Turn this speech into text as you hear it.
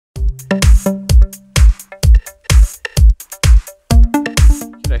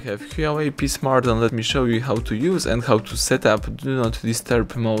have HUAWEI P Smart, and let me show you how to use and how to set up Do Not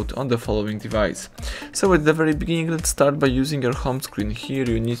Disturb mode on the following device. So at the very beginning, let's start by using your home screen. Here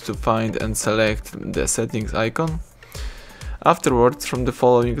you need to find and select the settings icon. Afterwards, from the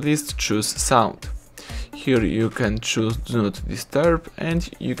following list, choose sound. Here you can choose Do Not Disturb, and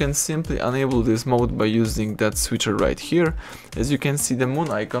you can simply enable this mode by using that switcher right here. As you can see, the moon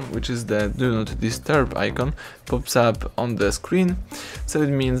icon, which is the Do Not Disturb icon, pops up on the screen, so it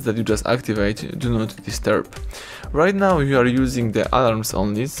means that you just activate Do Not Disturb. Right now you are using the alarms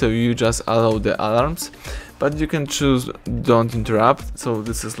only, so you just allow the alarms, but you can choose Don't Interrupt, so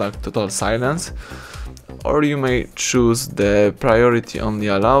this is like total silence. Or you may choose the priority only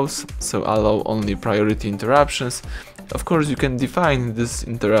allows, so allow only priority interruptions. Of course, you can define these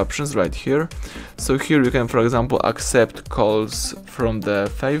interruptions right here. So here you can, for example, accept calls from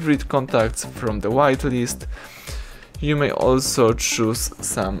the favorite contacts from the whitelist. You may also choose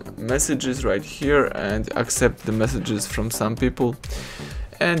some messages right here and accept the messages from some people.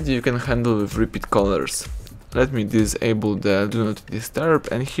 And you can handle with repeat callers. Let me disable the Do Not Disturb,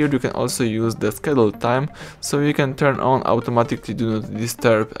 and here you can also use the schedule time, so you can turn on automatically Do Not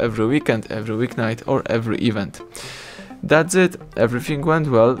Disturb every weekend, every weeknight, or every event. That's it, everything went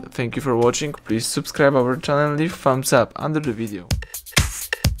well. Thank you for watching. Please subscribe our channel and leave thumbs up under the video.